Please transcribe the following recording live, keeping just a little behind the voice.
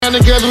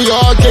line together, we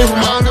all came from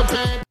hunger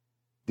pain.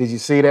 Did you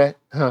see that?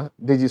 Huh?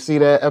 Did you see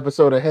that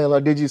episode of Halo?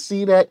 Did you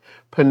see that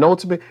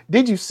penultimate?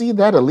 Did you see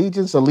that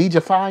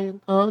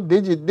Allegifying? Huh?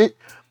 Did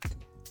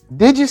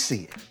you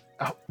see it?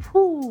 Oh,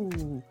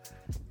 whew.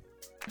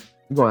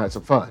 We're gonna have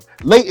some fun.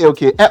 Late Ill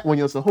Kid at One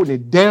Yourself, holding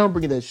it down,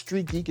 bringing that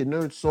street geek and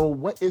nerd soul.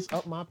 What is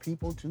up, my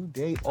people,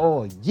 today?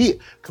 Oh yeah,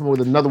 come on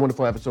with another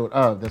wonderful episode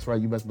of That's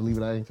Right, You Best Believe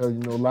It. I ain't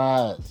telling you no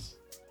lies.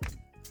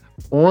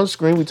 On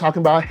screen, we're talking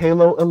about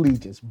Halo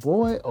Allegiance.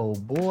 Boy, oh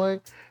boy,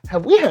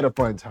 have we had a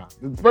fun time.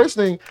 The first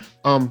thing,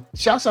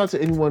 shouts out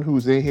to anyone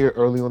who's in here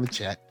early on the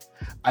chat.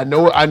 I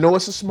know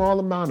it's a small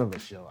amount of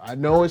us, yo. I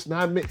know it's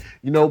not,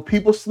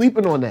 people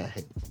sleeping on that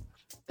Halo.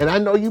 And I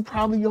know you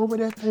probably over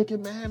there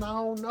thinking, man, I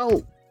don't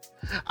know.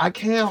 I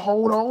can't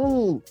hold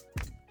on.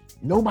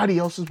 Nobody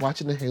else is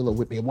watching the Halo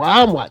with me. Well,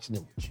 I'm watching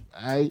it with you,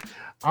 all right?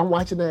 I'm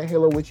watching that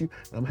Halo with you,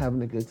 and I'm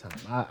having a good time.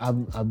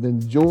 I've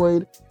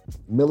enjoyed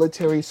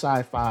military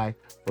sci-fi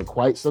for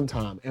quite some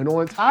time. And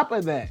on top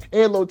of that,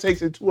 Halo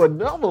takes it to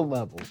another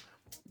level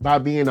by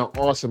being an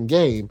awesome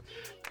game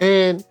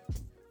and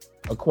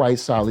a quite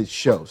solid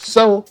show.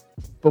 So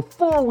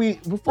before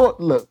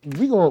look,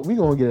 we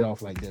gonna get it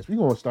off like this. We're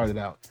gonna start it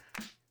out.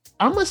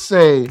 I'm gonna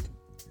say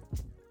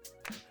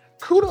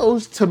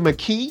kudos to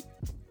Makee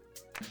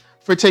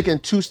for taking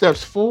 2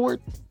 steps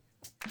forward,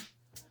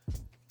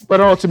 but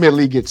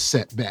ultimately gets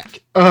set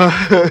back.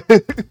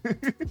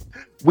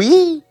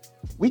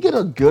 We get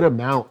a good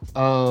amount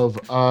of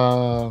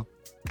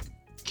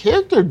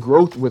character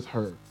growth with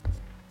her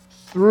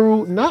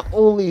through not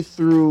only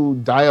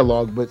through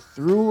dialogue, but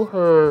through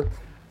her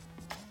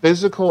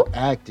physical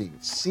acting.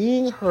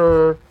 Seeing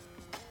her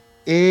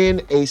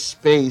in a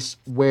space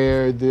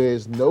where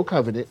there's no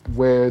covenant,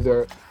 where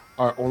there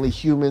are only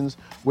humans,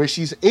 where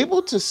she's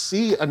able to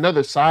see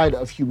another side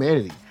of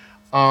humanity.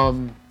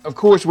 Of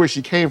course, where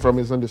she came from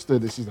is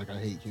understood that she's like, I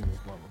hate humans,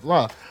 blah,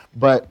 blah, blah.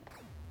 But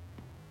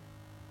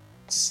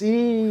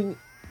seeing,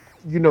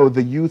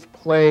 the youth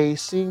play,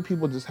 seeing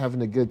people just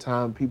having a good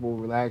time, people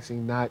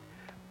relaxing, not,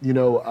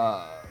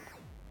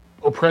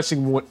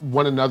 oppressing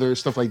one another,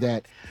 stuff like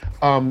that.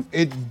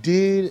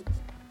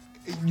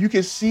 You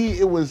can see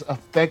it was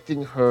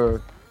affecting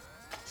her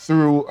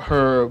through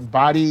her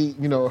body,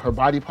 her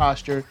body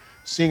posture,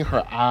 seeing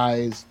her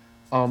eyes,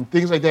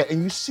 things like that.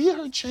 And you see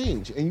her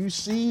change, and you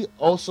see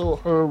also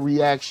her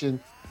reaction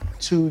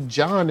to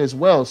John as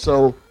well.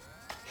 So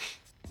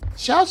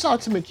shouts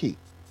out to Makee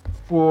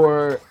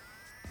for,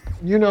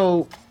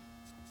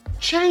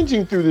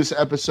 changing through this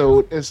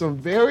episode in some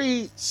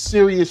very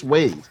serious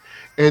ways.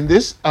 And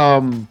this,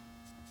 when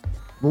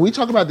we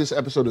talk about this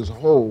episode as a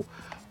whole,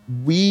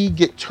 we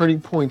get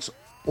turning points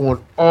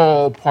on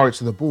all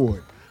parts of the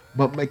board.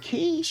 But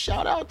Makee,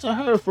 shout out to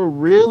her for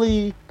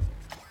really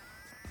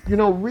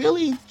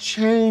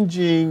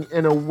changing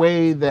in a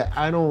way that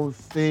I don't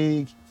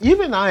think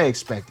even I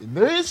expected.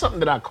 There is something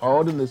that I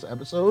called in this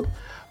episode,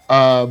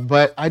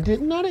 but I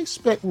did not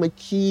expect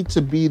Makee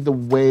to be the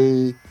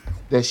way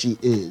that she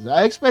is.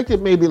 I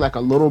expected maybe like a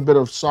little bit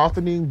of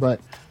softening, but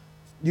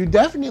you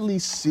definitely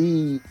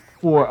see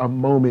for a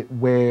moment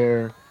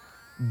where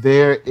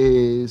there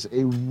is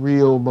a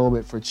real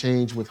moment for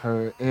change with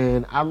her.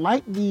 And I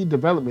like the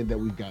development that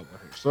we've got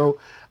with her. So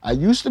I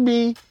used to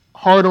be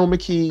hard on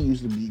Makee,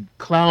 used to be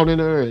clowning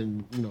her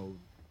and,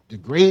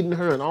 degrading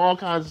her and all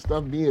kinds of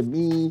stuff, being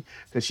mean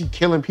because she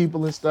killing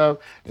people and stuff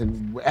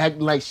and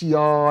acting like she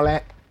all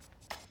that.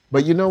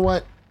 But you know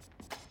what?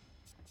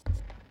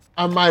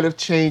 I might have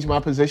changed my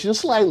position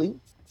slightly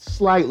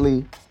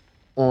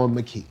on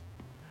Makee.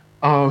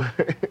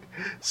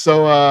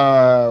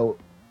 So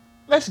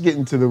let's get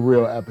into the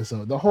real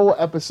episode. The whole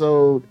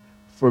episode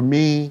for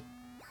me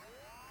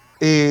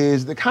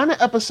is the kind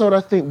of episode I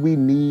think we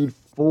need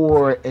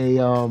for a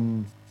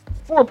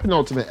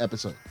penultimate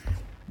episode.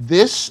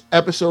 This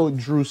episode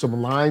drew some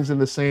lines in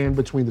the sand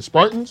between the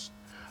Spartans,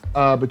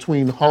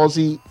 between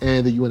Halsey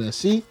and the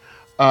UNSC,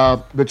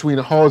 between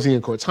Halsey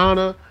and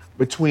Cortana,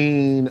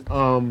 between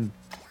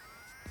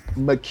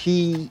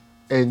Makee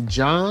and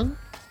John,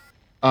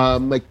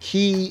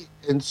 Makee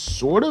in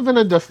sort of in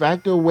a de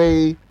facto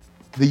way,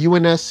 the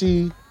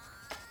UNSC,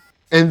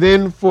 and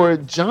then for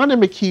John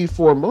and Makee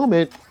for a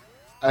moment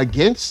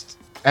against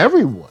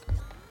everyone.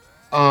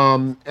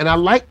 And I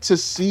like to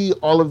see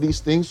all of these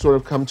things sort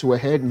of come to a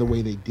head in the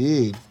way they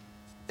did.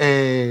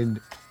 And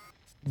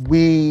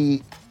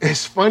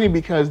it's funny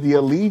because the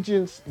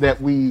allegiance that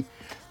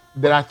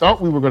I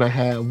thought we were going to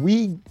have,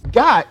 we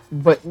got,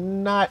 but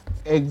not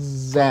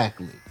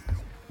exactly.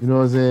 You know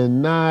what I'm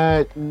saying?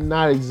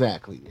 Not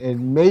exactly.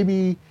 And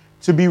maybe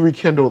to be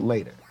rekindled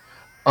later.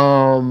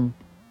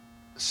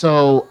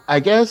 So I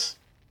guess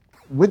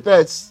with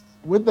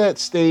that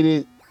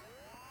stated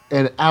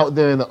and out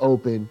there in the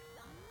open,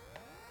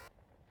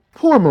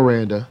 poor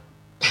Miranda.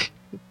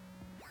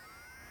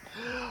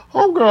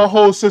 Homegirl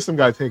whole system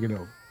got taken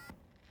over.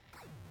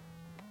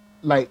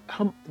 Like,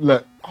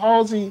 look,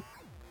 Halsey,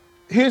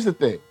 here's the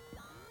thing.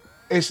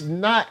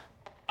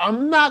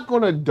 I'm not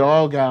going to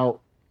dog out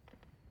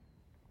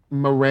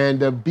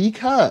Miranda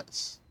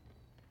because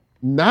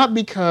not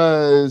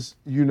because,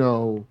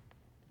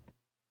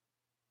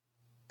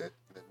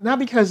 not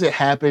because it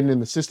happened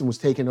and the system was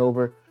taken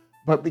over,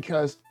 but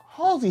because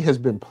Halsey has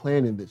been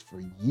planning this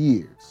for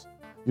years.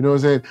 You know what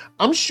I'm saying?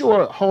 I'm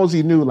sure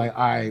Halsey knew, like,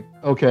 all right,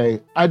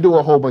 okay, I do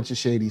a whole bunch of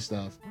shady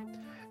stuff,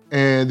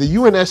 and the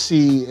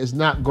UNSC is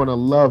not going to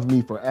love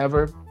me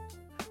forever.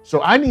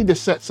 So I need to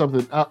set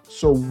something up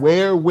so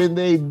when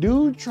they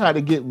do try to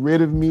get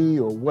rid of me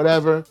or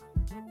whatever,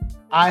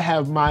 I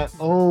have my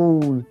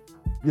own,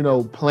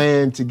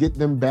 plan to get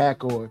them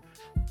back, or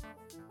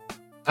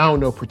I don't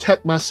know,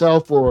 protect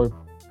myself or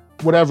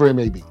whatever it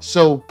may be.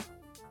 So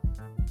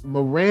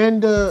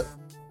Miranda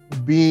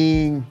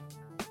being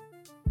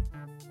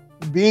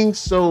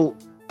so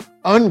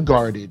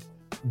unguarded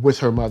with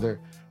her mother,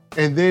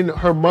 and then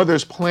her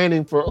mother's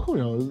planning for, who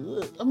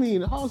knows? I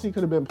mean, Halsey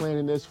could have been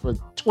planning this for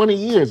 20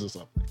 years or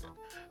something like that.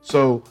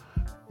 So,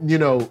 you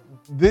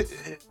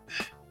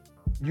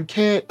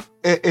can't,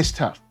 it's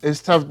tough.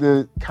 It's tough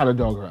to kind of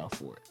dog her out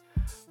for it.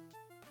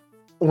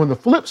 On the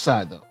flip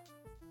side, though,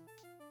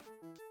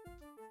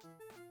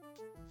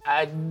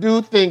 I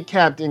do think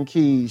Captain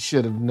Keyes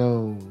should have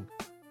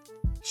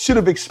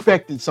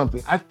expected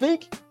something. I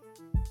think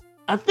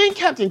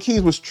Captain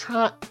Keyes was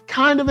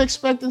kind of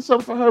expecting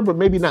something for her, but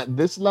maybe not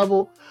this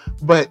level.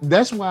 But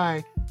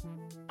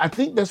I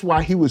think that's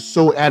why he was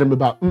so adamant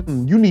about,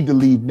 you need to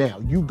leave now.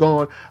 You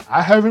gone.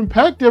 I haven't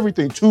packed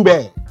everything. Too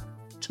bad.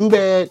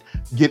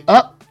 Get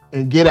up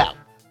and get out.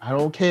 I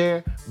don't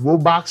care. We'll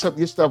box up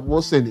your stuff.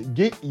 We'll send it.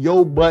 Get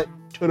your butt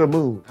to the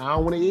moon. I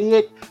don't want to hear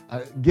it.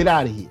 Get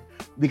out of here.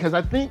 Because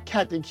I think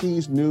Captain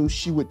Keyes knew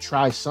she would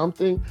try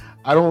something.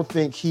 I don't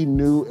think he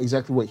knew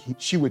exactly what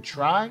she would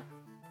try.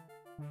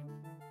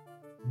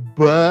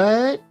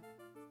 But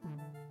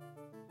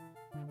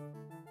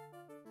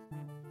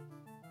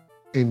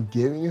in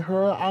giving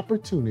her an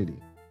opportunity,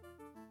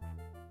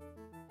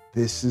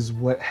 this is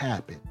what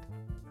happened.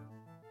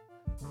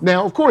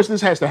 Now, of course,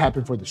 this has to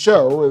happen for the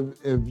show.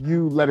 If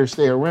you let her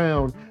stay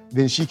around,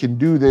 then she can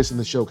do this and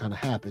the show kind of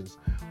happens.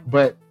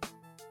 But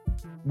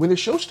when the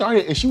show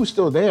started and she was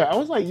still there, I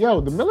was like, yo,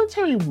 the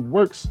military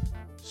works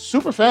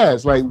super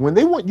fast. Like, when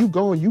they want you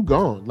gone, you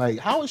gone. Like,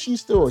 how is she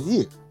still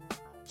here?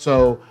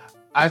 So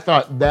I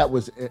thought that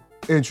was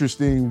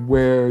interesting,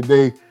 where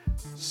they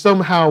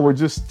somehow were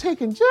just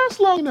taking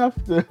just long enough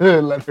to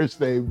let her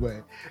stay.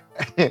 But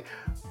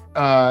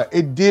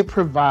it did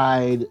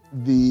provide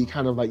the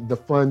kind of like the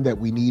fun that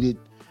we needed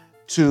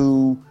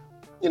to,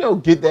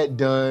 get that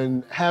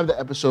done, have the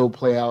episode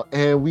play out.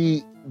 And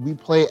we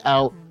play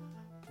out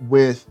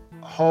with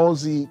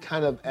Halsey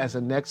kind of as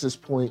a nexus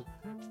point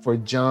for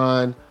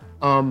John,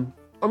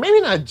 or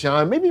maybe not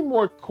John, maybe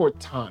more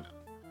Cortana.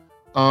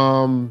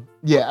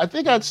 I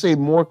think I'd say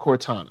more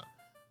Cortana,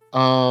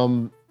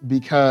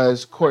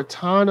 because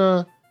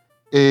Cortana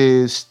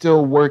is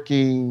still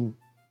working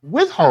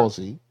with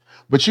Halsey,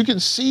 but you can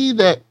see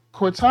that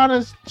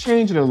Cortana's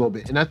changing a little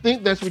bit. And I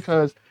think that's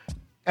because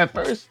at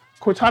first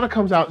Cortana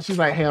comes out and she's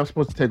like, hey, I'm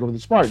supposed to take over the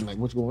Spartan. Like,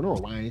 what's going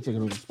on? Why ain't I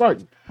taking over the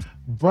Spartan?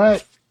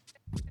 But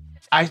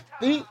I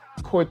think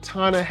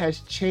Cortana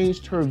has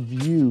changed her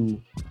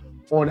view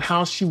on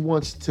how she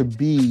wants to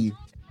be,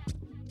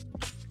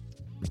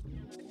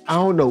 I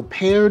don't know,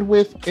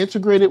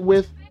 integrated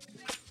with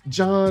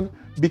John,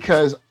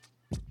 because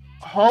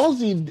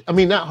Cortana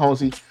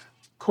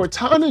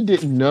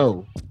didn't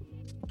know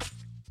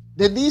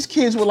that these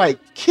kids were like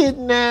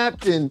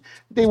kidnapped and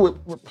they were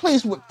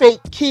replaced with fake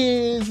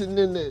kids, and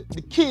then the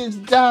kids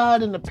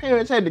died and the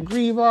parents had to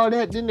grieve all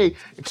that. Then they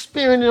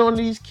experimented on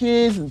these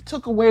kids and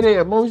took away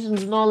their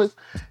emotions and all this.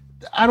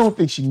 I don't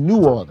think she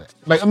knew all that.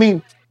 Like, I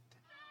mean,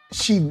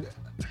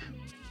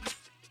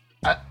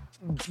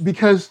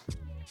 because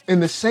in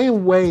the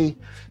same way,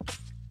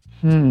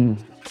 in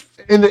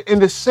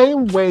the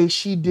same way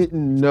she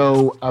didn't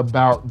know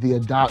about the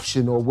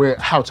adoption or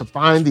how to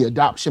find the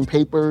adoption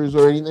papers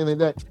or anything like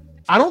that,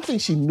 I don't think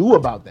she knew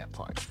about that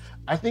part.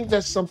 I think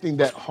that's something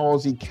that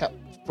Halsey kept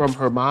from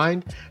her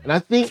mind. And I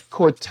think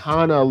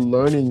Cortana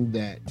learning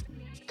that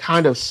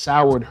kind of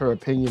soured her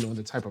opinion on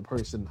the type of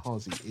person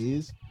Halsey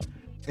is.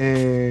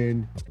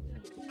 And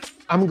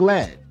I'm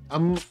glad.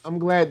 I'm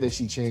glad that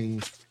she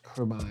changed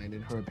her mind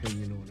and her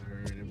opinion on her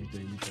and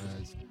everything,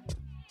 because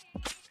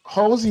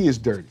Halsey is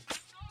dirty.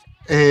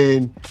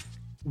 And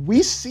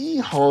we see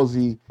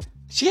Halsey,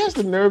 she has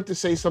the nerve to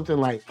say something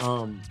like,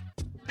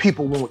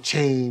 people won't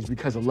change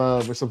because of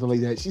love or something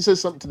like that. She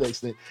says something to the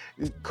extent,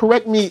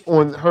 correct me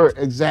on her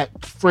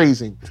exact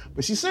phrasing,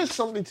 but she says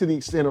something to the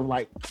extent of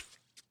like,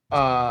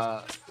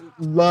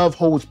 love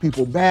holds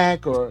people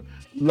back, or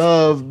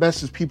love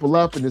messes people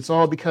up, and it's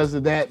all because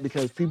of that,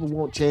 because people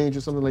won't change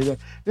or something like that.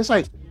 It's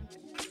like,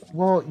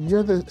 well,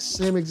 you're the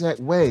same exact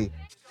way.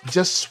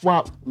 Just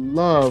swap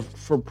love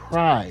for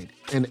pride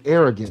and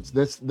arrogance.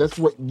 That's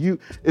what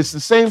it's the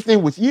same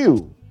thing with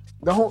you.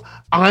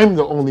 I'm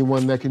the only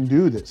one that can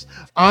do this.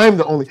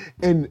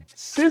 And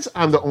since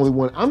I'm the only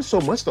one, I'm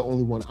so much the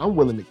only one, I'm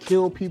willing to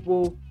kill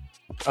people,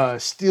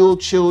 steal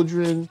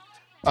children.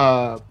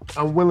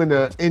 I'm willing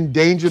to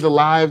endanger the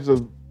lives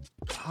of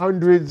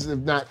hundreds, if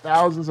not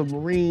thousands of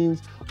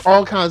Marines,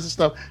 all kinds of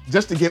stuff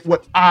just to get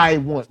what I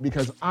want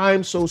because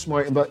I'm so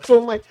smart. But so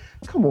I'm like,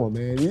 come on,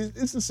 man,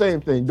 it's the same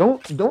thing.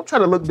 Don't try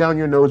to look down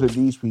your nose at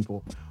these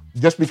people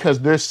just because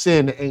their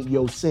sin ain't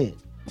your sin.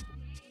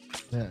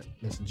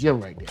 That's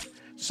Jim right there.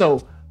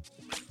 So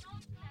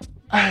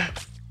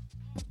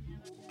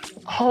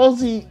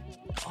Halsey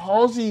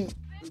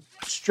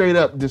straight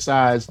up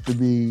decides to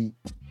be,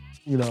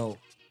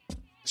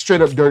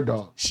 straight up dirt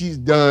dog. She's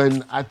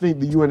done, I think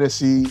the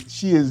UNSC,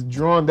 she has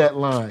drawn that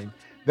line.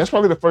 That's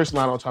probably the first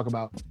line I'll talk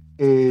about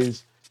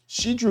is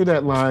she drew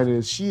that line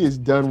is she is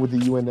done with the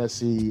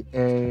UNSC,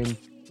 and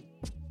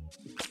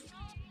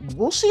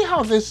we'll see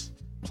how this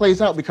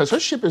plays out because her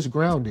ship is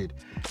grounded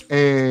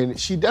and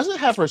she doesn't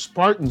have her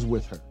Spartans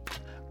with her.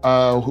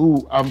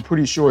 Who I'm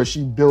pretty sure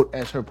she built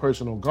as her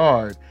personal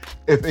guard,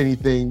 if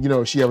anything,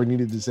 she ever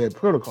needed to said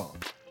protocol.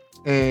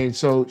 And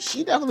so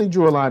she definitely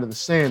drew a line in the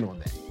sand on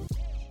that.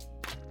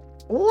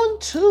 On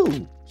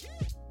to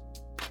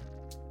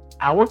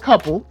our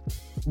couple,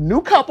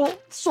 new couple,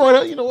 sort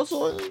of,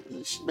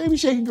 maybe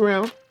shaking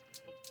ground.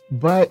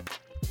 But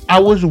I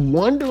was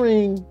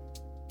wondering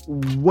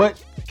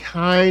what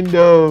kind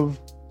of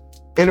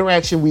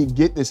interaction we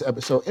get this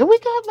episode. And we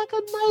got like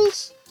a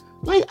nice,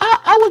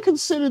 I would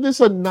consider this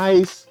a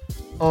nice,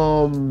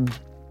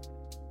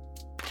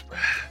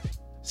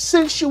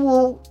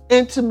 sensual,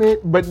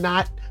 intimate, but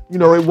not,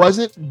 it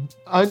wasn't,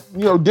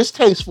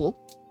 distasteful.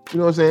 You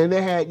know what I'm saying?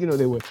 They had,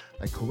 they were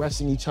like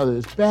caressing each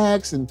other's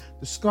backs and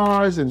the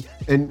scars and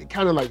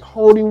kind of like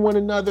holding one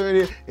another. And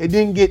it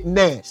didn't get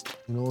nasty.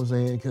 You know what I'm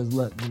saying? Because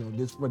look,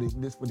 this for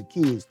the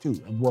kids too.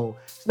 Well,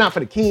 it's not for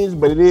the kids,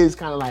 but it is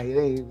kind of like,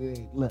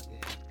 look,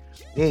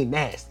 it ain't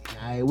nasty.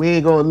 All right? We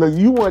ain't gonna look.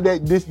 You want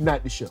that? This is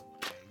not the show.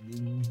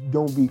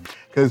 Don't be,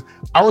 because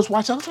I was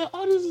watching. I was like,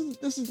 oh,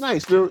 this is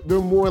nice. They're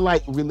more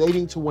like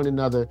relating to one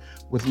another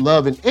with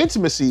love and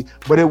intimacy,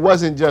 but it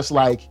wasn't just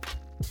like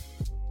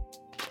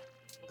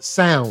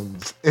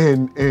sounds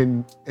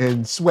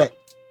and sweat.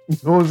 You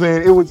know what I'm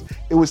saying?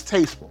 It was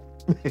tasteful.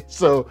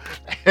 So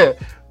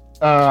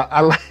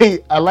I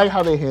like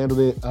how they handled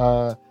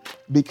it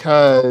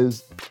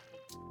because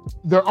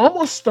they're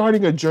almost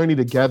starting a journey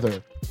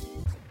together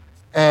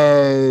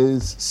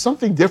as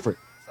something different.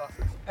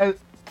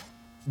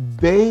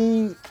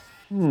 They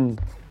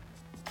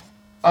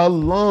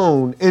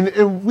alone,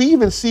 and we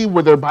even see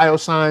where their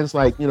biosigns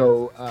like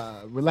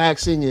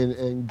relaxing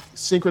and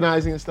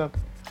synchronizing and stuff.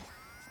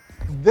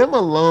 Them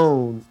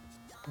alone,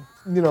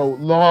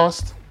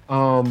 lost,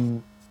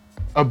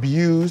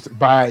 abused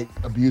by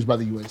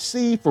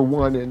the UNC for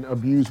one, and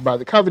abused by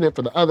the Covenant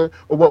for the other.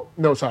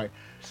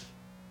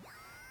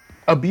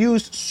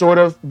 Abused sort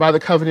of by the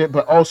Covenant,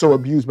 but also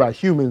abused by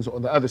humans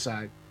on the other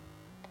side.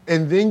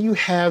 And then you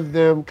have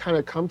them kind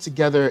of come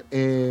together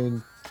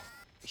and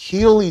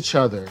heal each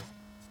other,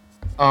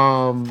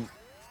 and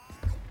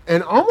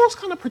almost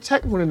kind of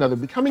protect one another,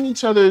 becoming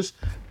each other's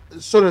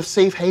sort of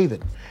safe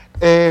haven,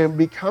 and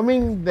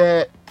becoming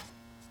that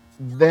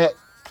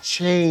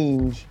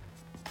change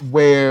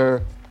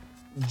where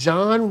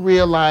John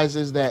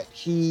realizes that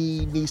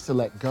he needs to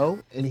let go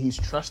and he's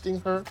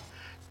trusting her,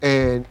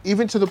 and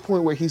even to the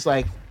point where he's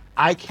like,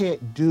 I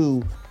can't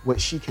do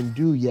what she can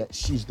do yet.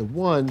 She's the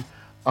one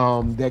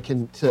that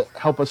can to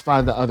help us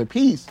find the other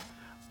piece,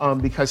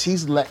 because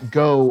he's let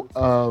go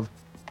of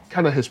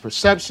kind of his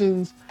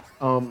perceptions,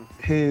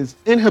 his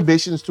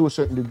inhibitions to a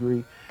certain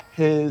degree,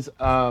 his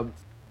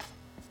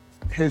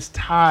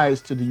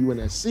ties to the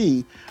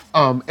UNSC,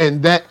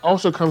 and that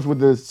also comes with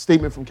the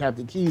statement from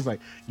Captain Keyes, like,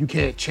 you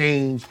can't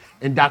change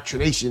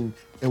indoctrination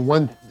in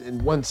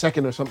one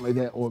second or something like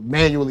that, or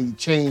manually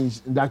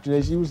change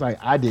indoctrination. He was like,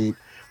 I did,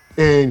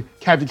 and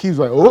Captain Keyes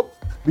was like, oh,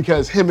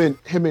 because him and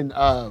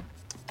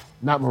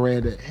not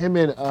Miranda, him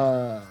and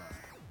the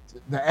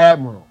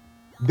Admiral,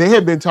 they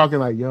had been talking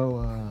like,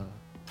 yo,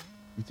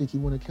 you think you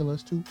want to kill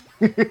us too?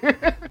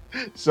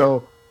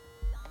 So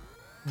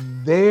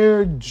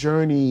their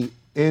journey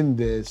in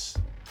this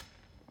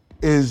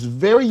is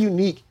very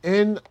unique,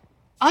 and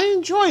I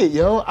enjoy it,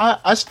 yo.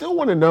 I still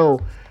want to know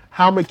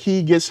how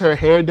McKee gets her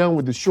hair done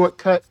with the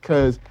shortcut,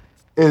 because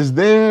it's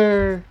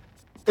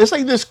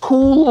like this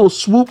cool little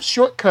swoop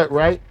shortcut,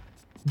 right?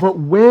 But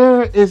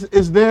where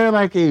is there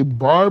like a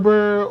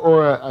barber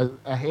or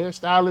a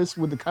hairstylist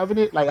with the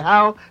Covenant? Like,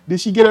 how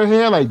did she get her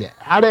hair like that?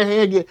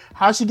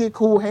 How she get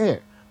cool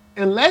hair?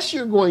 Unless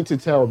you're going to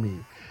tell me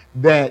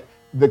that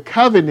the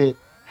Covenant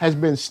has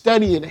been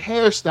studying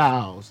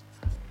hairstyles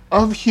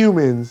of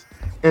humans,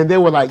 and they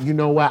were like, you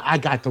know what? I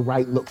got the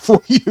right look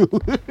for you.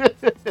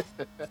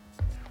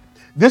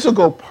 This will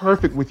go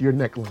perfect with your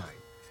neckline.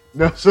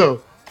 No,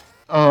 so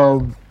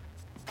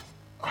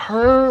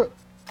her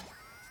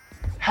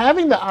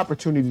having the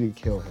opportunity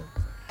to kill him,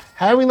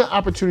 having the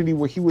opportunity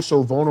where he was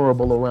so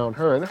vulnerable around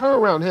her and her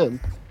around him,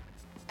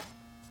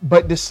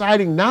 but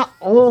deciding not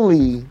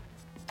only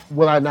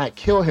will I not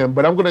kill him,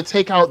 but I'm going to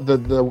take out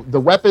the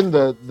weapon,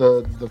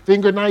 the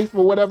finger knife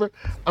or whatever.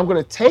 I'm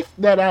going to take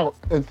that out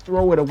and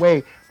throw it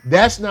away.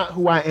 That's not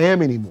who I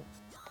am anymore.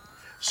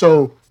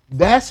 So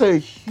That's a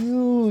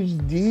huge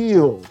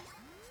deal.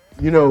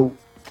 You know,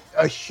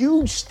 a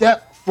huge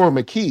step for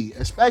McKee,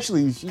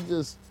 especially she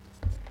just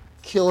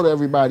killed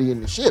everybody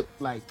in the ship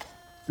like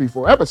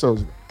 3-4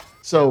 episodes ago.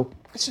 So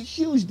it's a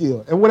huge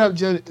deal. And what up,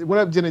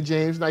 Jenna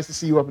James? Nice to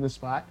see you up in the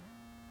spot.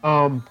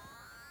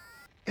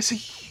 It's a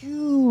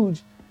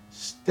huge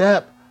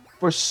step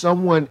for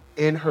someone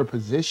in her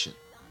position.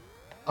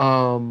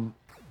 And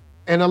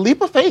a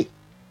leap of faith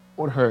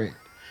on her end.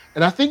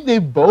 And I think they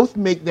both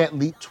make that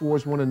leap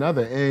towards one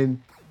another.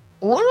 And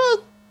on a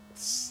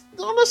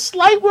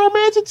slight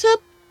romantic tip,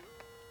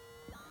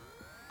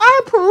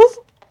 I approve.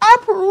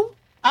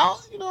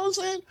 You know what I'm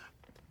saying?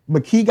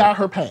 McKee got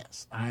her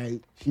pass.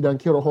 She done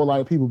killed a whole lot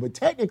of people, but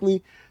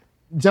technically,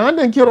 John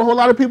done killed a whole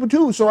lot of people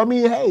too. So I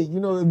mean, hey, you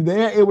know, if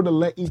they're able to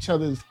let each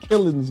other's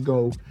killings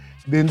go,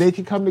 then they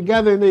can come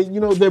together, and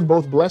they're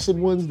both blessed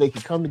ones. They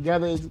can come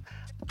together.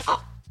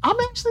 I'm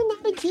actually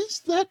not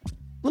against that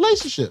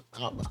relationship.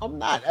 I'm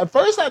not. At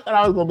first, I thought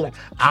I was gonna be like,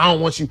 I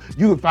don't want you.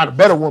 You can find a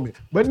better woman.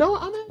 But no,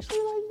 I'm actually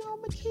like, no,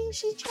 McKee,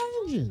 she's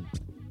changing.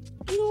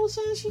 You know what I'm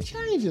saying? She's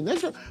changing.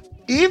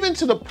 Even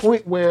to the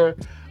point where,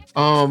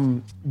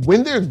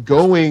 when they're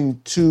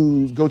going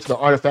to go to the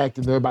artifact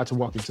and they're about to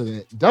walk into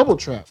the double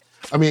trap.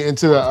 I mean,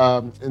 into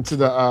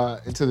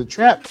the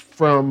trap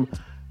from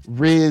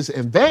Riz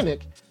and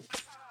Vanek.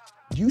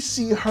 You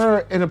see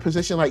her in a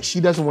position like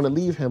she doesn't want to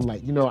leave him,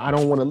 like, you know, I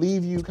don't want to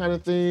leave you kind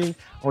of thing.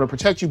 I want to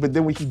protect you. But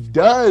then when he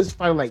does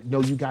finally like,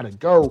 no, you got to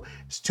go.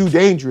 It's too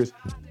dangerous.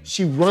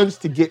 She runs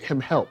to get him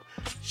help.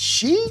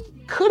 She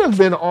could have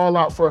been all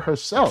out for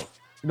herself.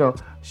 You know,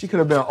 she could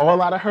have been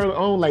all out of her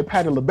own, like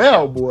Patti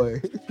LaBelle,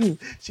 boy.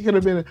 She could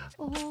have been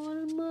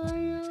on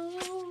my own.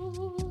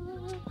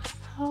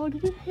 How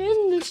did it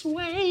end this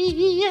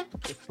way?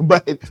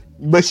 But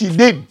she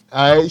didn't.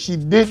 All right, she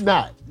did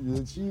not.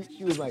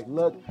 She was like,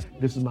 look,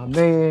 this is my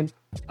man.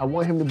 I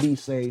want him to be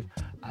safe.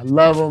 I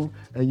love him.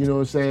 And you know what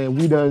I'm saying?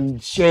 We done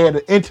shared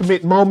an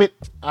intimate moment.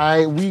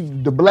 We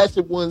the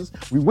blessed ones.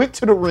 We went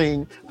to the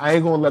ring. I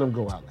ain't gonna let him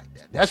go out like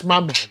that. That's my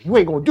man. You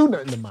ain't gonna do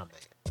nothing to my man.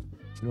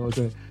 You know what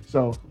I'm saying?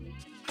 So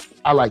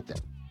I like that.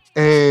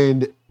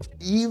 And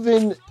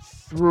even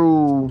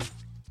through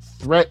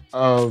threat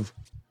of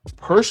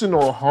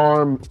personal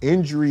harm,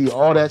 injury,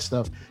 all that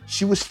stuff,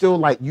 she was still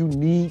like, you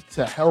need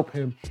to help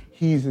him.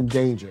 He's in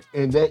danger.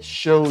 And that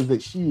shows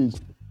that she is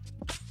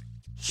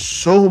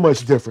so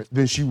much different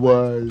than she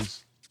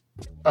was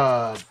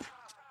 3-4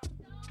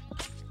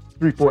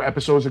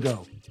 episodes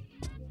ago.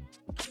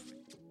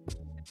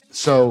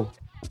 So,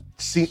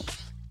 see...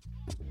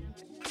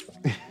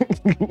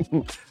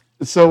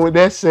 So with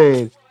that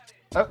said,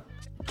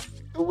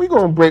 we're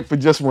going to break for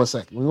just 1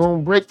 second. We're going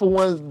to break for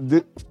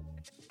one...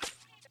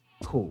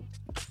 Cool.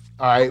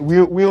 All right, we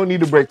don't need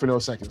to break for no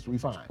seconds. We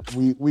fine.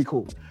 We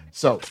cool.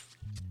 So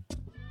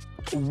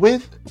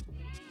with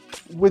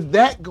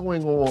that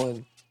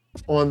going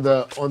on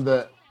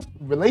the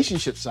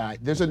relationship side,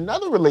 there's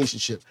another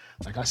relationship.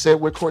 Like I said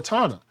with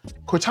Cortana.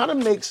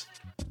 Cortana makes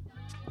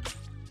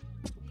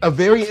a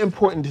very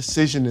important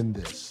decision in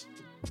this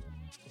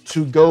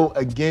to go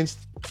against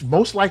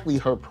most likely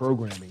her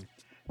programming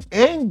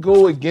and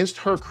go against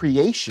her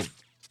creation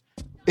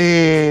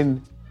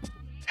in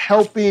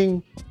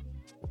helping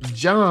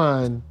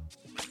John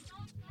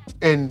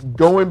and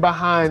going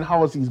behind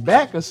Halsey's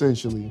back,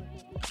 essentially,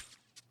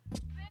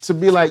 to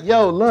be like,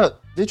 yo,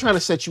 look, they're trying to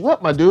set you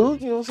up, my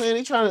dude. You know what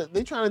I'm saying?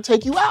 They trying to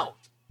take you out.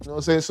 You know what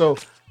I'm saying? So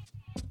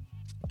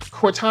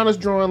Cortana's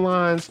drawing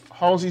lines,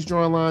 Halsey's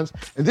drawing lines,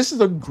 and this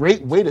is a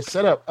great way to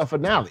set up a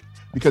finale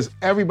because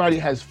everybody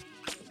has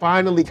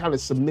finally kind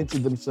of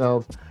cemented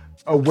themselves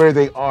where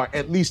they are,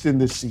 at least in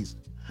this season.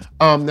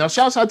 Now,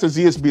 shouts out to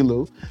Zeus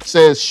Bilu,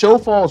 says, show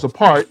falls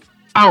apart.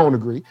 I don't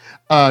agree.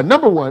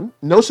 Number one,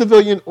 no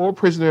civilian or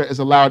prisoner is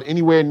allowed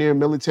anywhere near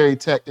military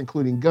tech,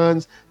 including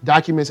guns,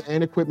 documents,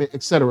 and equipment,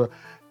 etc.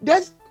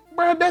 That's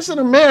in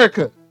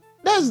America.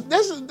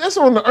 That's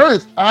on the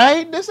earth, all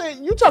right? This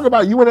ain't, you talk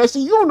about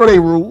UNSC, you don't know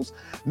their rules.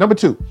 Number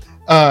two,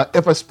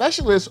 if a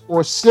specialist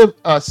or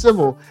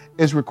civil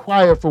is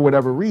required for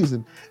whatever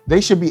reason, they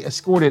should be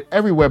escorted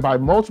everywhere by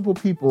multiple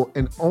people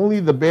and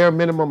only the bare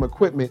minimum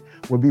equipment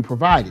would be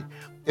provided.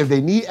 If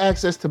they need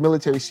access to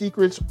military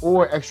secrets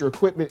or extra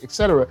equipment,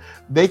 etc.,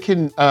 they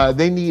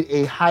need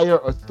a higher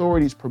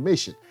authority's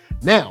permission.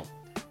 Now,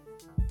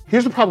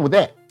 here's the problem with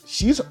that.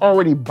 She's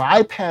already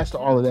bypassed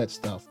all of that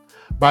stuff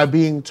by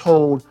being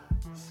told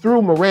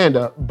through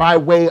Miranda, by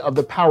way of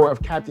the power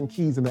of Captain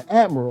Keyes and the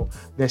Admiral,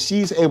 that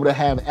she's able to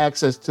have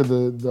access to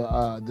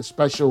the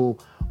special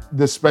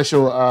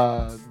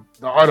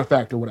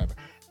artifact or whatever.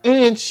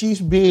 And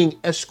she's being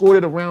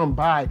escorted around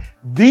by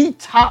the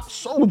top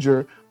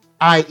soldier,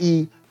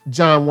 i.e.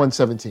 John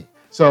 117.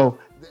 So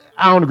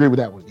I don't agree with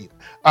that one either.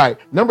 All right,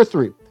 number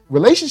three,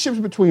 relationships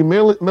between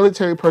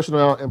military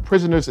personnel and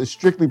prisoners is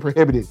strictly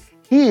prohibited.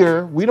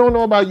 Here, we don't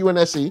know about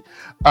UNSC.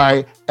 All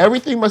right,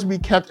 everything must be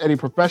kept at a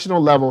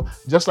professional level,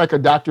 just like a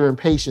doctor and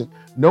patient.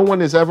 No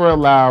one is ever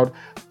allowed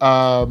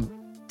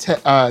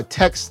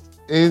text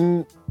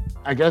in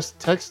after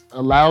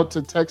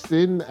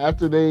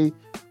they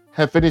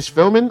have finished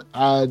filming.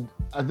 I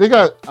think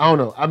I don't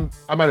know.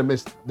 I might have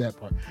missed that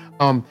part.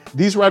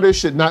 These writers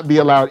should not be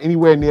allowed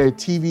anywhere near a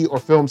TV or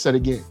film set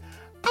again.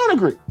 I don't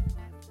agree.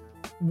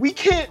 We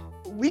can't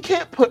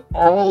put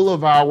all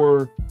of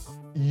our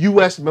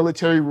U.S.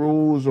 military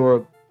rules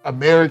or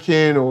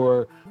American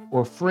or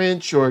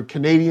French or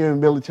Canadian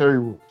military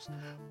rules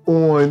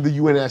on the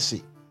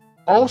UNSC.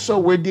 Also,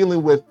 we're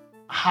dealing with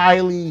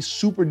highly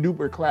super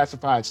duper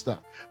classified stuff.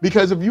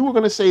 Because if you were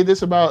going to say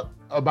this about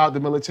the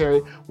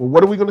military, well,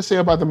 what are we going to say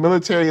about the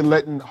military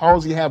letting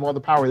Halsey have all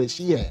the power that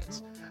she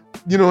has?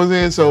 You know what I'm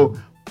saying? So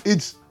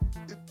it's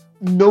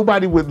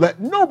nobody would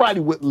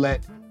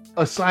let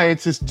a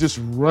scientist just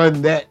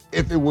run that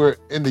if it were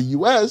in the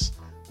US,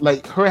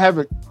 like her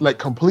having like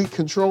complete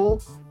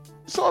control.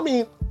 So I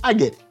mean, I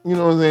get it. You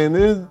know what I'm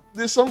saying?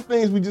 There's some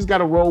things we just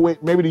gotta roll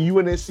with. Maybe the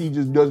UNSC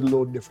just does it a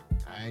little different.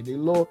 All right, they're a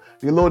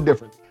little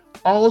different.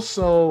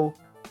 Also,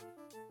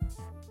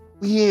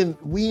 we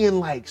in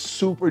like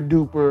super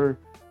duper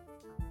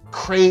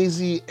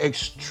crazy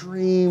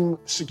extreme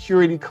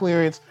security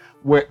clearance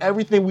where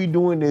everything we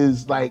doing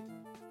is like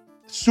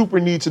super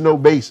need to know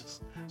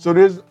basis. So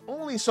there's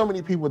only so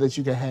many people that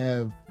you can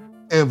have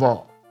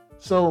involved.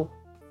 So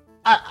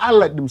I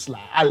let them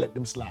slide. I let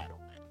them slide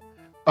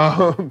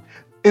on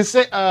that.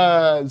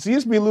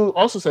 ZSB Lou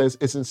also says,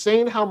 it's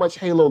insane how much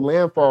Halo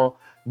Landfall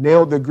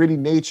nailed the gritty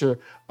nature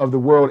of the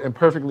world and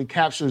perfectly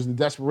captures the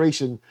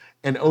desperation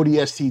an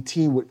ODST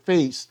team would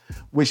face,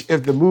 which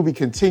if the movie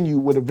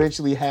continued would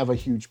eventually have a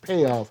huge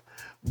payoff.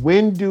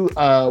 When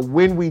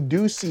we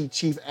do see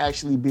Chief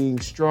actually being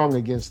strong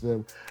against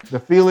them, the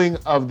feeling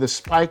of the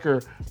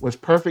spiker was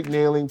perfect,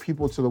 nailing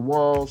people to the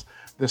walls.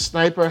 The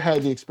sniper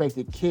had the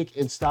expected kick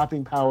and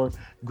stopping power.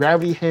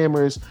 Gravity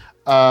hammer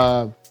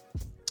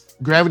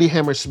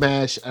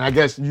smash, and I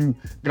guess you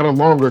got a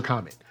longer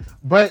comment.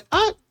 But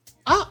I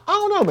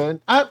don't know,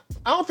 man. I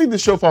don't think the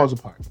show falls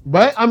apart.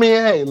 But I mean,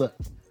 hey, look,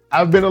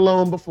 I've been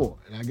alone before,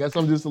 and I guess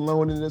I'm just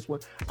alone in this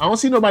one. I don't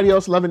see nobody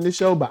else loving this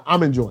show, but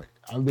I'm enjoying it.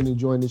 I've been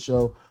enjoying this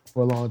show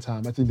for a long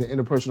time. I think the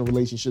interpersonal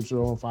relationships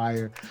are on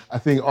fire. I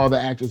think all the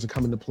actors are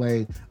coming to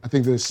play. I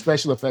think the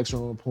special effects are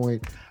on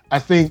point. I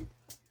think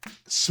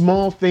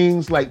small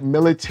things like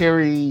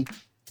military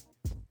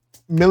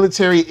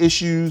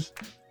issues,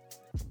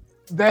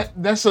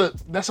 that's an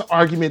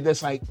argument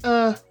that's like,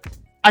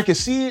 I can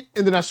see it,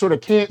 and then I sort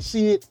of can't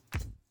see it,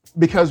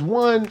 because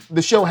one,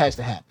 the show has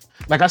to happen.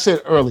 Like I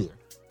said earlier,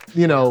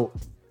 you know,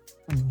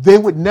 they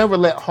would never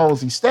let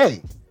Halsey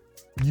stay,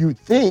 you'd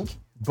think,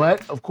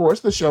 but of course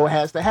the show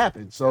has to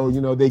happen. So,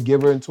 you know, they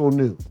give her until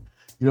noon.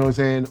 You know what I'm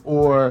saying?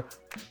 Or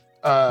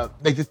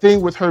like the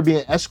thing with her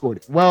being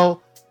escorted.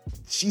 Well,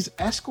 she's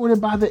escorted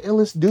by the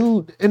illest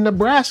dude in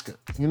Nebraska.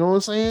 You know what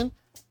I'm saying?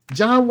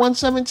 John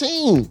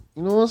 117.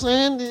 You know what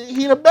I'm saying?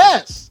 He the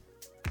best.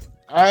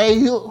 All right,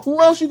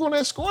 who else you gonna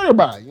escort her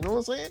by? You know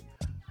what I'm saying?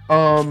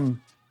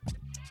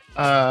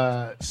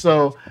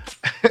 So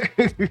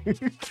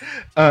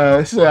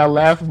I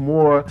laugh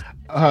more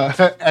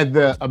at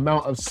the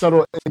amount of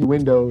subtle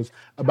innuendos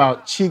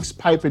about Cheeks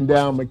piping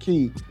down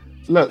McKee.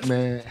 Look,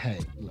 man, hey,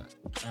 look,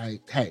 all right,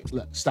 hey,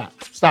 look, stop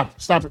it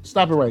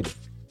right there.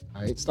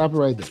 All right, stop it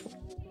right there.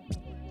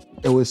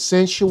 It was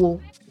sensual,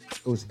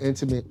 it was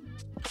intimate,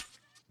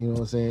 you know what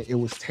I'm saying? It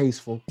was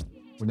tasteful.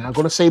 We're not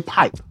gonna say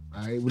pipe,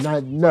 all right? We're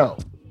not, no,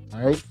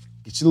 all right?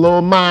 Get your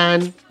little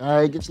mind, all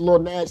right? Get your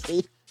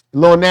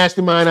little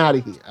nasty mind out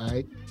of here, all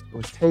right? It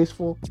was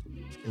tasteful,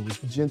 it was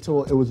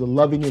gentle, it was a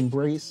loving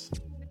embrace,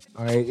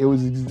 all right? It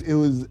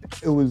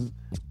was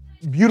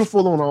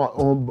beautiful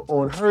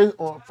on her,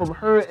 from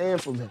her and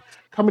from him,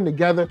 coming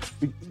together.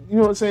 You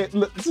know what I'm saying?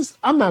 Look,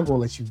 I'm not gonna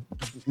let you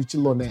get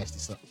your little nasty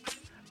stuff,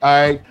 all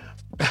right?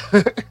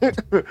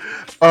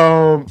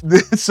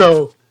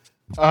 So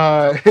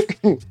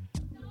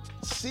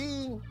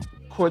seeing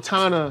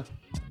Cortana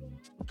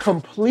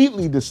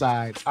completely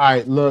decide, all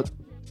right, look,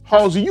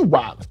 Halsey, you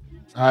wildin',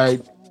 all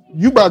right,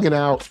 you bugging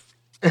out,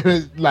 and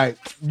it's like,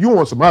 you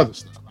want some other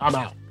stuff, I'm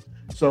out.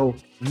 So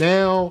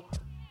now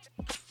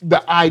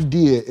the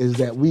idea is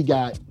that we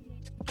got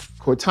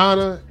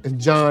Cortana and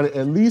John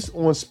at least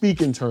on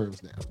speaking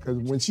terms now, because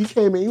when she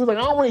came in, he was like,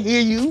 I don't want to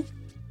hear you,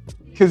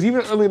 because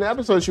even early in the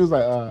episode, she was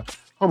like,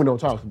 homie don't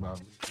talk about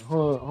me,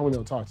 homie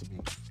don't talk to me,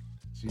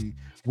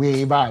 we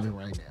ain't vibing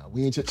right now.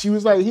 She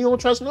was like, he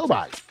don't trust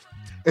nobody.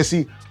 And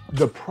see,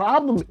 the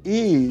problem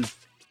is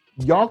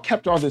y'all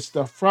kept all this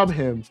stuff from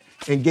him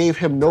and gave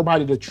him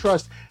nobody to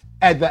trust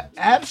at the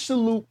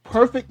absolute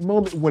perfect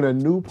moment when a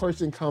new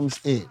person comes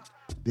in,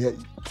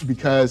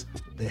 because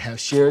they have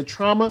shared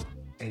trauma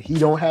and he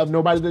don't have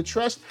nobody to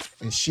trust,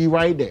 and she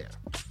right there.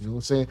 You know what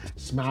I'm saying?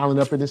 Smiling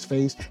up in his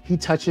face, he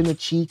touching the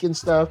cheek and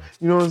stuff.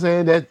 You know what I'm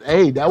saying?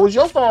 That was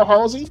your fault,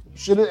 Halsey.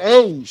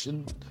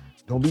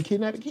 Don't be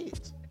kidnapping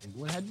kids.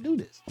 You wouldn't have to do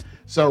this.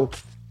 So,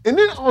 and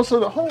then also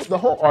the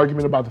whole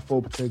argument about the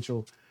full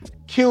potential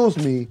kills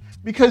me,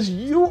 because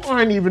you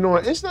aren't even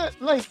on. It's not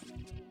like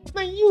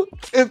you.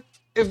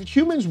 if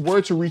humans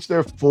were to reach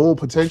their full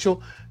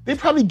potential, they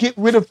probably get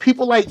rid of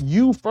people like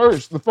you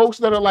first. The folks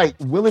that are like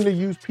willing to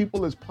use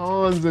people as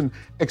pawns and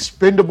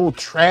expendable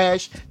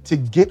trash to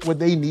get what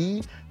they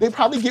need, they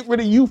probably get rid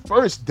of you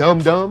first,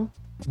 dumb.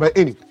 But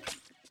anyway,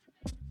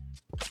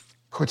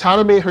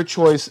 Cortana made her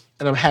choice,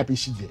 and I'm happy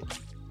she did.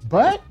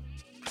 But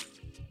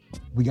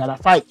we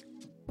gotta fight.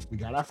 We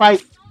gotta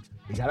fight.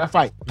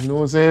 You know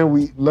what I'm saying?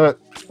 We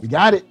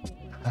got it.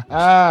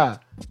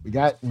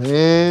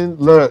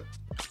 Look.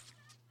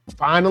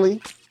 Finally,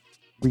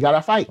 we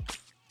gotta fight.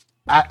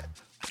 I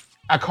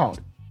called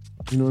it.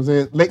 You know what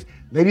I'm saying?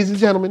 Ladies and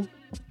gentlemen,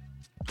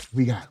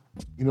 we got it.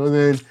 You know what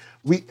I'm saying?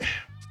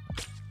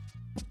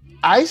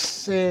 I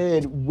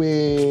said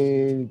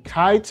when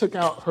Kai took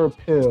out her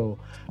pill,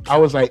 I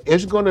was like,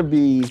 it's gonna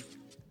be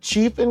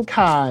Chief and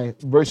Kai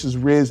versus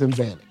Riz and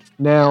Vanek.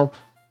 Now,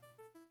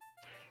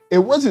 it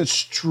wasn't a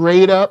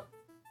straight up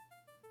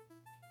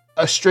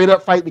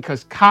fight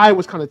because Kai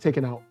was kind of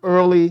taken out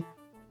early.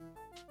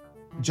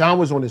 John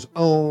was on his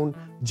own.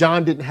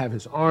 John didn't have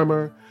his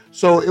armor.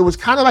 So it was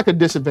kind of like a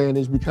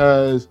disadvantage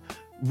because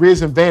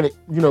Riz and Vanek,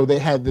 they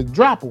had the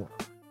drop on him.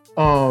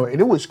 And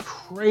it was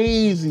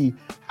crazy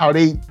how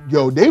they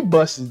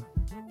busted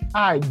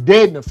Kai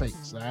dead in the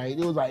face, right?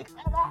 It was like,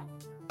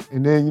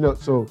 and then,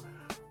 so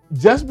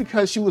just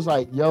because she was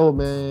like, yo,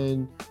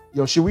 man,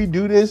 should we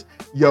do this?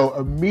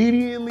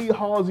 Immediately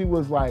Halsey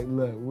was like,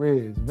 look,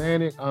 Riz,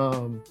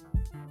 Vanek,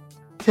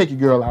 take your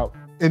girl out.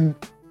 And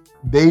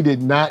they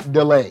did not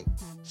delay.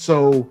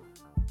 So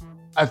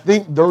I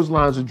think those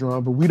lines are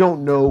drawn, but we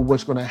don't know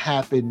what's going to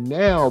happen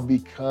now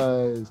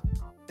because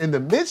in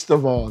the midst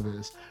of all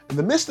this, in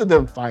the midst of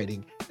them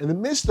fighting, in the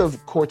midst of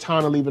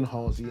Cortana leaving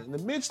Halsey, in the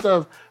midst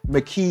of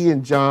Makee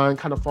and John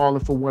kind of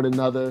falling for one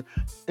another,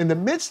 in the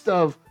midst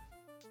of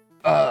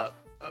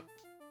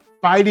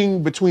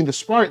fighting between the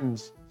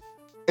Spartans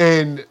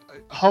and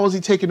Halsey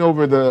taking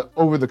over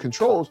the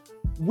controls,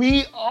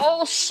 we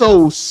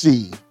also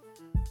see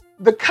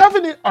the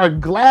Covenant are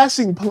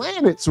glassing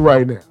planets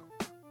right now.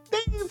 They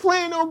ain't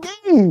playing no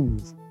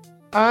games.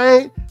 All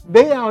right?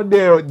 They out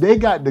there, they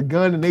got the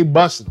gun and they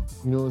busting them.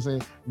 You know what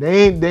I'm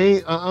saying?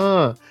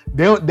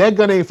 That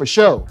gun ain't for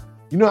show.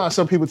 You know how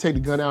some people take the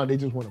gun out, they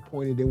just want to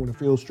point it, they want to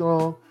feel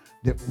strong?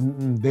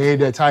 They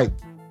ain't that type.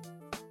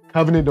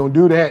 Covenant don't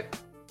do that.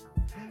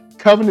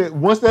 Covenant,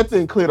 once that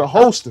thing clear the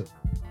holster,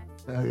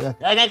 they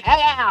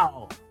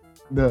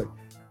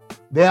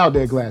out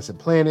there glassing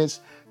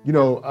planets.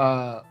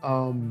 The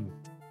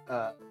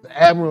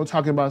Admiral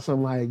talking about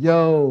something like,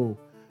 yo,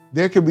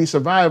 there could be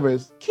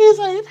survivors. Kids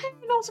like, if ain't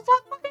no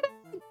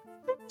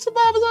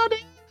survivors out there.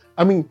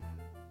 I mean,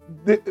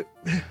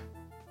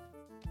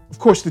 of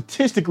course,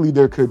 statistically,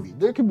 there could be.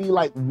 There could be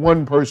like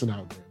one person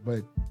out there.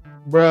 But,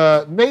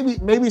 bruh,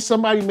 maybe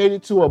somebody made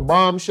it to a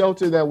bomb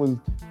shelter that was,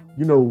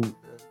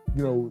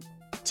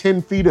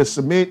 10 feet of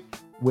cement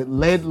with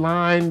lead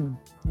line,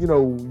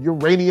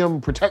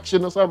 uranium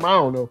protection or something. I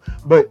don't know.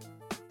 But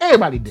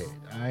everybody dead.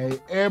 All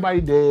right?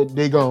 Everybody dead.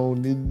 They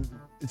gone.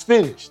 It's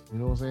finished. You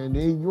know what I'm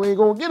saying? You ain't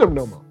gonna get them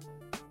no more.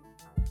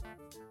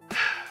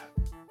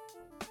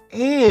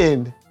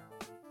 And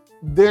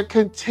they're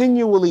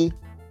continually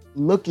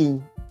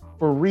looking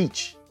for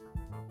reach.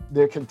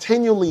 They're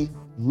continually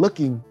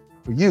looking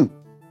for you.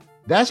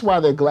 That's why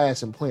they're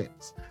glassing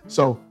planets.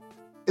 So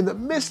in the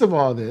midst of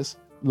all this,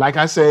 like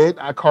I said,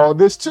 I call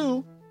this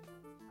too,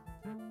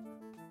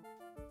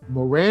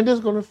 Miranda's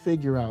gonna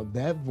figure out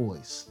that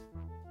voice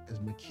as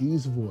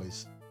Makee's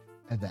voice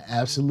at the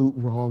absolute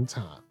wrong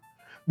time.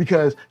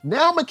 Because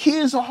now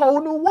Makee is a whole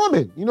new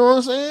woman. You know what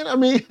I'm saying? I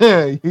mean,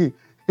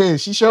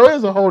 she sure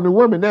is a whole new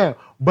woman now.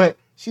 But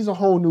she's a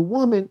whole new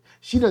woman.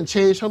 She done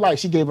changed her life.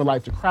 She gave her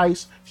life to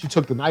Christ. She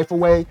took the knife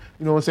away.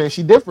 You know what I'm saying?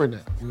 She different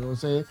now. You know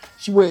what I'm saying?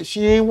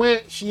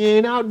 She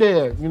ain't out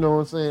there, you know what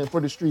I'm saying,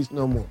 for the streets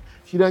no more.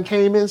 She done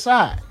came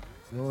inside.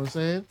 You know what I'm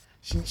saying?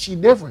 She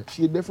different.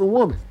 She a different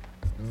woman.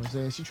 You know what I'm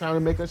saying? She trying to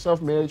make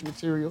herself marriage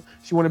material.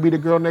 She want to be the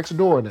girl next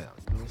door now. You know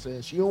what I'm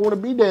saying? She don't want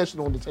to be dancing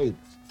on the tables. You know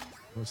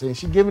what I'm saying?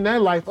 She giving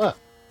that life up.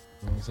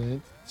 You know what I'm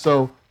saying?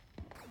 So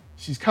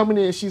she's coming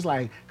in, she's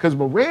like, because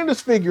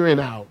Miranda's figuring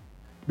out,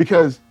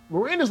 because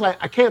Miranda's like,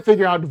 I can't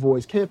figure out the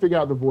voice,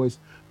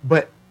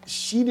 but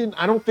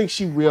I don't think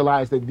she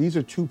realized that these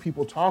are two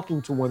people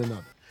talking to one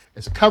another.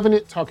 It's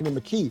Covenant talking to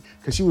Makee,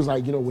 because she was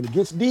like, when it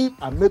gets deep,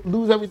 I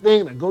lose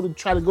everything, and I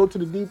try to go to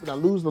the deep, and I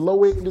lose the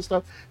low end and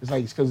stuff. It's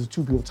like, it's because it's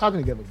two people talking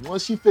together.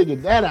 Once she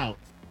figured that out,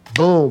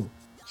 boom,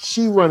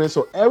 she running.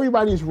 So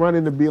everybody's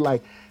running to be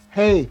like,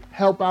 hey,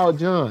 help out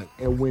John.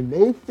 And when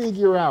they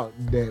figure out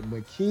that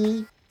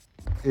Makee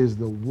is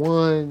the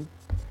one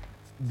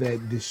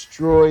that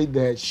destroyed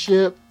that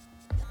ship,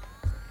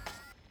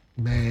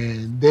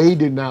 man, they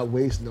did not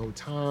waste no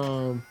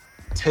time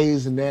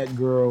tasing that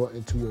girl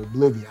into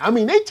oblivion. I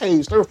mean, they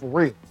tased her for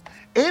real.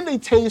 And they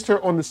tased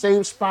her on the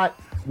same spot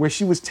where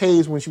she was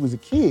tased when she was a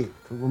kid.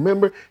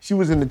 Remember, she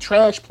was in the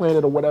trash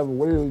planet or whatever,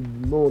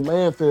 little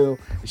landfill,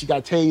 and she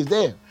got tased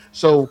there.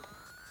 So,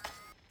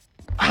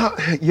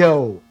 I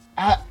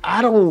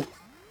don't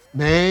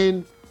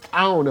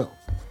know.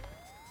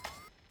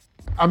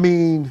 I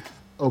mean,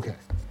 okay.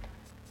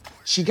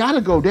 She got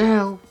to go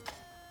down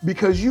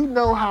because you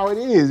know how it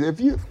is. If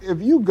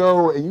you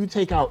go and you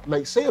take out,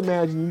 like, say,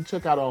 imagine you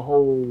took out a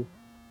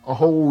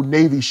whole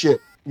Navy ship.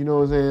 You know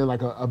what I'm saying?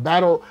 Like a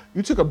battle.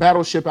 You took a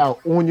battleship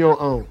out on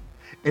your own,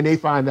 and they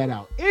find that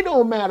out. It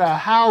don't matter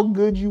how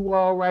good you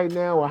are right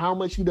now or how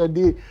much you done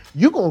did.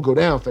 You're gonna go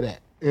down for that,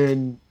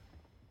 and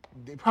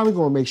they probably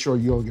gonna make sure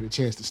you don't get a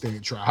chance to stay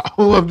in trial.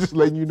 I'm just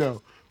letting you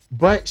know.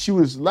 But she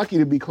was lucky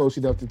to be close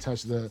enough to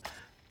touch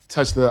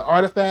the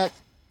artifact.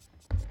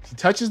 She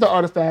touches the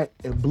artifact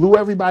and blew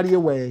everybody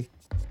away.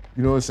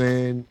 You know what I'm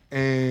saying?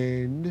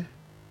 And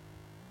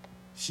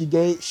she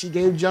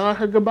gave John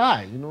her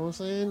goodbye. You know what I'm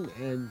saying?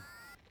 And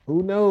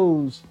who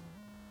knows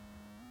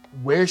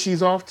where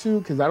she's off to?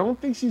 Because I don't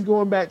think she's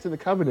going back to the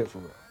Covenant for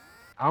real.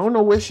 I don't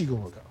know where she's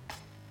gonna go.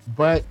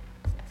 But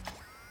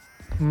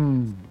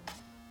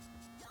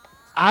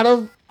out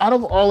of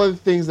all of the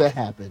things that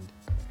happened,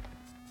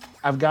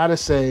 I've got to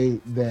say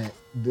that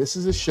this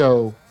is a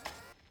show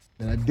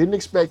that I didn't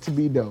expect to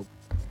be dope.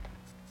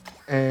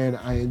 And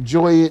I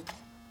enjoy it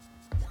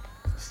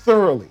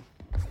thoroughly.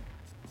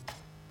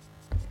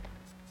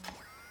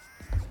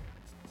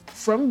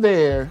 From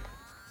there,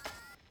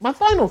 my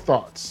final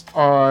thoughts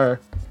are,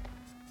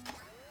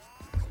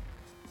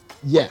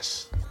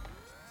 yes.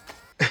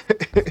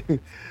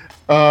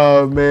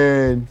 Oh,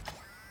 man.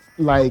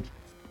 Like,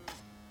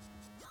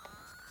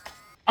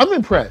 I'm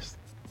impressed.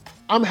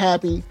 I'm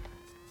happy.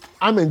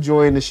 I'm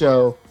enjoying the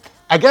show.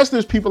 I guess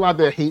there's people out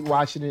there hate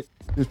watching it.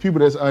 There's people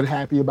that's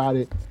unhappy about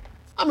it.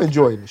 I'm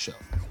enjoying the show.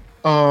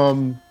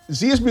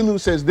 ZSB Lou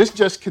says, this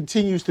just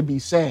continues to be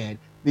sad.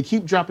 They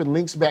keep dropping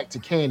links back to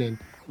canon,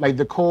 like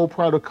the Cole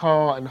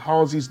Protocol and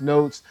Halsey's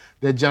notes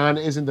that John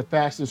isn't the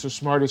fastest or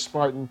smartest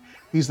Spartan.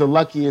 He's the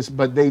luckiest,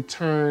 but they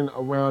turn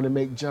around and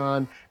make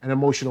John an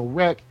emotional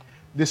wreck.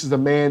 This is a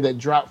man that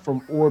dropped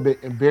from orbit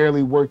and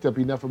barely worked up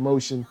enough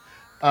emotion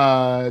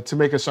to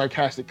make a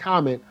sarcastic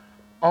comment.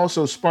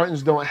 Also,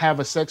 Spartans don't have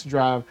a sex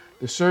drive.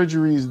 The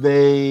surgeries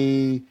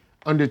they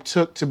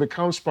undertook to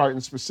become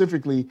Spartans,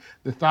 specifically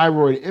the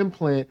thyroid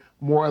implant,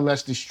 more or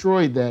less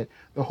destroyed that.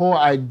 The whole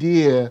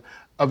idea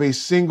of a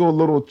single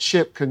little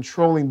chip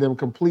controlling them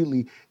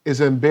completely is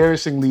an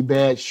embarrassingly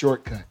bad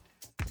shortcut.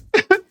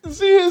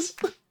 Serious?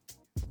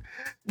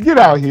 Get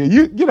out here.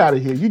 You get out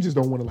of here. You just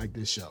don't want to like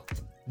this show.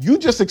 You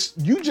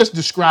just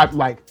described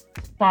like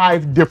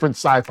 5 different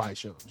sci-fi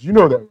shows. You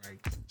know that, right?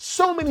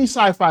 So many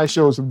sci-fi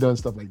shows have done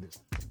stuff like this.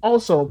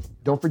 Also,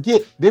 don't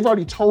forget, they've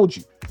already told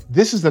you,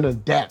 this is an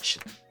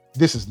adaptation.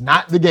 This is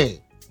not the game.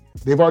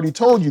 They've already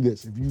told you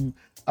this. If you,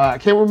 I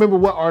can't remember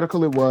what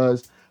article it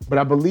was, but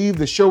I believe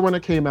the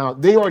showrunner came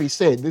out. They already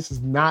said this is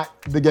not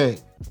the game.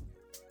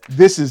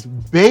 This is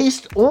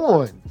based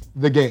on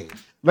the game.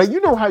 Like,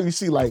 you know how you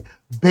see like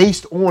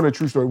based on a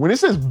true story. When it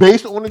says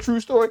based on a true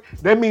story,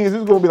 that means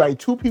it's gonna be like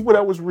 2 people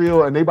that was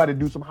real and they about to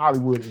do some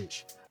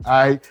Hollywood-ish. All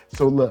right.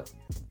 So look,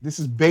 this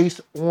is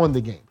based on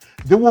the game.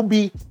 There will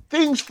be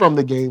things from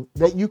the game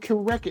that you can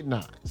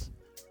recognize.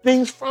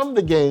 Things from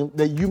the game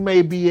that you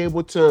may be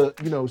able to,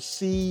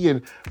 see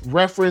and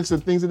reference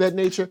and things of that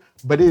nature,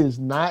 but it is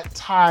not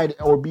tied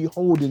or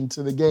beholden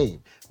to the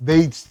game.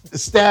 They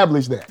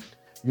established that.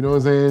 You know what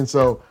I'm saying?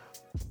 So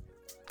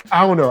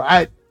I don't know.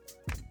 I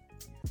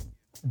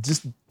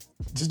just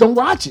don't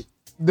watch it.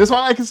 That's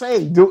all I can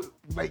say.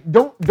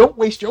 Don't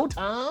waste your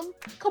time.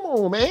 Come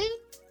on, man.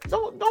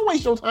 Don't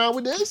waste your time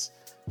with this.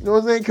 You know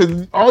what I'm saying?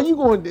 Because all you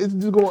going is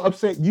just going to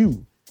upset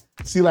you.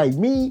 See, like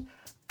me,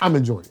 I'm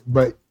enjoying it,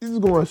 but this is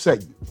going to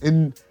upset you.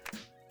 And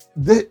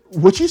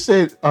what you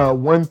said,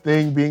 one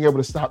thing, being able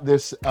to stop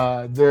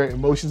their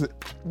emotions,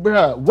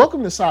 bruh,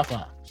 welcome to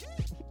sci-fi.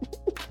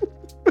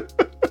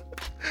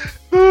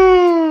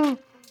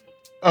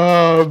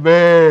 Oh,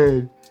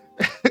 man.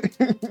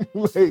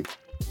 Like,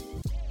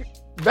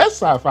 that's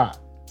sci-fi.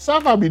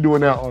 Sci-fi be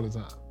doing that all the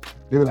time.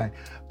 They were like,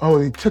 oh,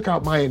 they took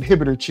out my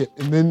inhibitor chip,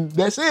 and then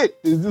that's it.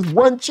 It's just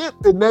one chip,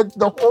 and that's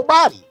the whole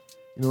body.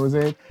 You know what I'm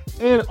saying?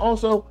 And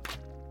also,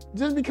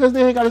 just because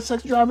they ain't got a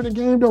sex drive in the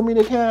game don't mean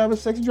they can't have a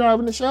sex drive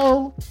in the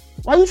show.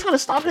 Why you trying to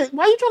stop it?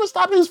 Why you trying to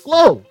stop his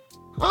flow?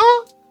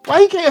 Huh?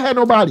 Why he can't have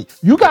nobody?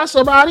 You got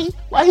somebody?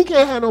 Why he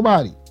can't have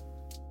nobody?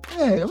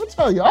 Hey, I'm gonna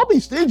tell you, I'll be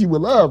stingy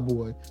with love,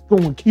 boy.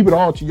 Going to keep it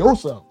all to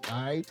yourself,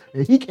 all right?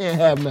 And he can't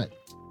have nothing.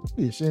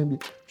 Be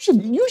ashamed.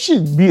 You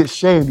should be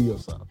ashamed of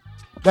yourself.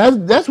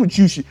 That's what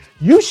you should.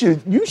 You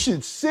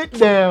should sit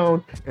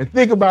down and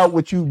think about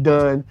what you've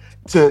done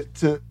to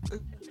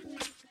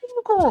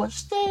go on,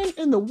 stand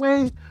in the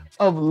way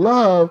of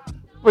love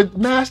for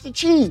Master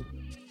Chief.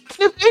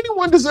 If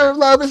anyone deserves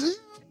love, it's him.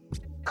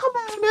 Come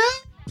on,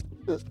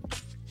 man.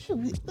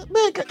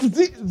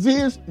 Man,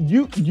 Ziz,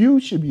 you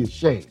should be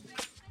ashamed.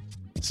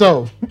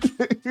 So,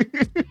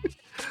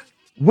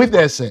 with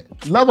that said,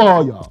 love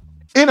all y'all.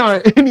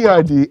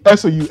 NERD,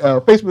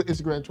 SOUL, Facebook,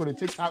 Instagram, Twitter,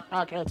 TikTok,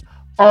 podcast,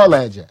 all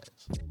that jazz.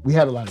 We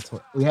had a lot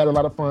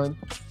of fun.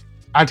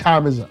 Our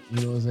time is up.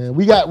 You know what I'm saying?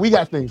 We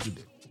got things to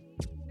do.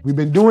 We've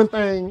been doing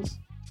things.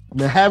 We've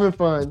been having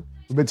fun.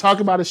 We've been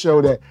talking about a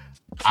show that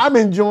I'm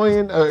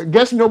enjoying.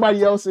 Guess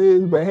nobody else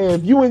is, but hey,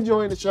 if you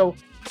enjoying the show,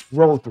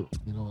 roll through.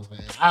 You know what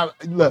I'm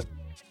saying? Look,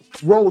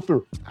 roll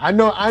through. I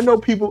know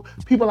people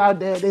out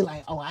there, they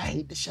like, oh, I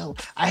hate the show.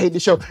 I hate the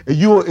show. If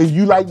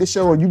you like the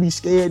show and you be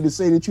scared to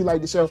say that you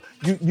like the show,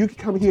 you can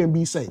come here and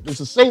be safe. It's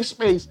a safe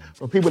space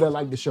for people that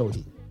like the show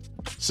here.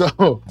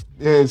 So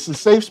it's a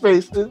safe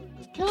space. Can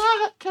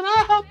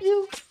I help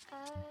you?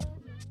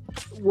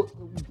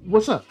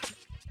 What's up?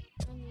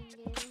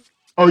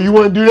 Oh, you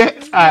want to do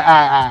that? All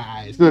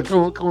right. So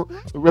come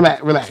on.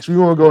 Relax. We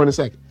want to go in a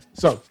second.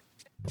 So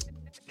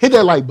hit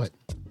that like button.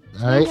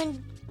 All right. We can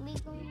do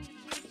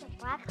the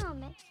Black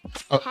Comics,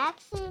 Uh, Pat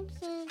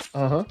Simpson,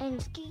 Uh-huh. and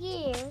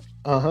Skiers,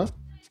 Uh-huh.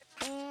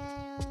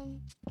 and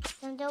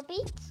some dope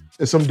beats.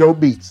 There's some dope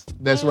beats.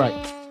 That's right.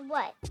 And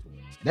what?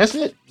 That's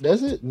it.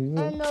 Mhm.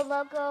 And the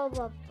logo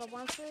of the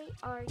one street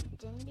art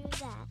didn't do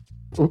that.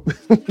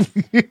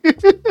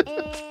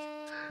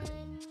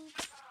 And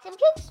some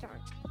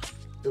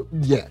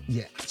Kickstarter.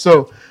 Yeah.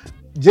 So,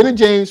 Jenna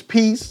James,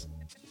 peace.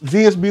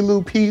 VSB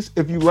Lou, peace.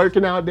 If you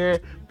lurking out there,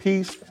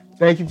 peace.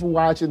 Thank you for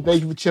watching.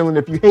 Thank you for chilling.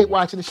 If you hate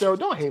watching the show,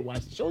 don't hate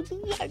watching the show.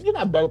 You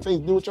got better things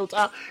to do with your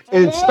time.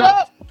 And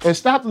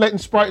stop letting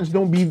Spartans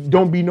don't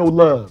be no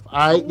love.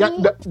 All right,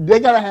 they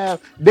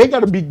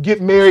gotta be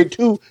get married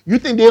too. You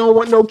think they don't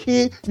want no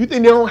kid? You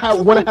think they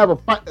don't want to have a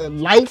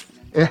life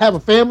and have a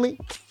family?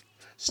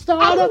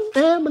 Start a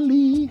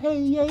family,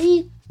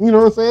 hey. You know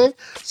what I'm saying?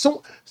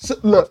 So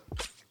look,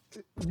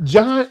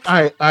 John.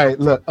 All right.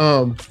 Look,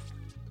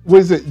 what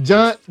is it?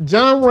 John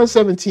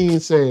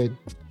 1:17 said,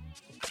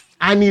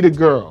 I need a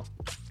girl.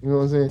 You know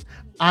what I'm saying?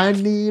 I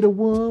need a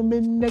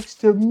woman next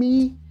to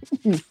me.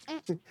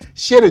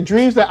 Share the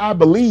dreams that I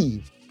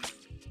believe.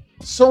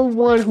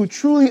 Someone who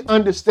truly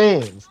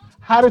understands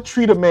how to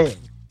treat a man.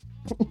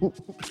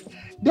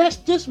 That's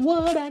just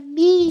what I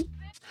need,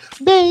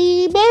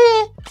 baby.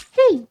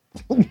 Hey.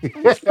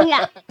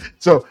 Yeah.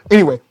 So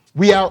anyway,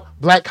 we out.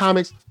 Black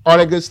Comics, all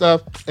that good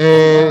stuff.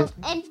 And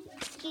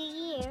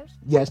Skiers.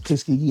 yes,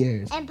 Tisky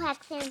years. And Pat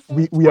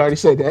Simpson. We already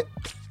said that.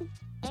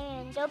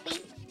 And dope beats.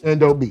 And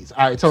dope beats.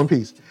 All right, tell them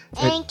peace.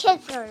 And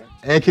Kickstarter.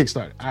 And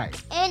Kickstarter. All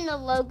right. And the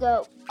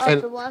logo of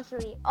And- the one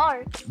street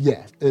art.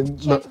 Yeah.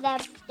 And Check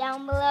that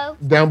down below.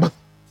 down below.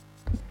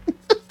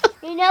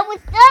 You know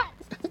what's up?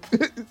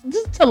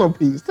 Just tell them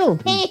peace. Tell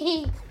them peace.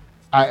 Peace.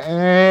 All right.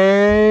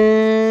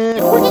 And...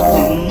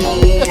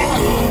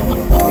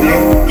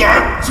 You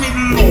got to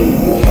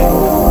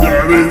know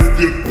that if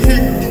you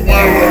keep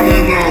dwelling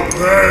in the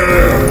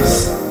past.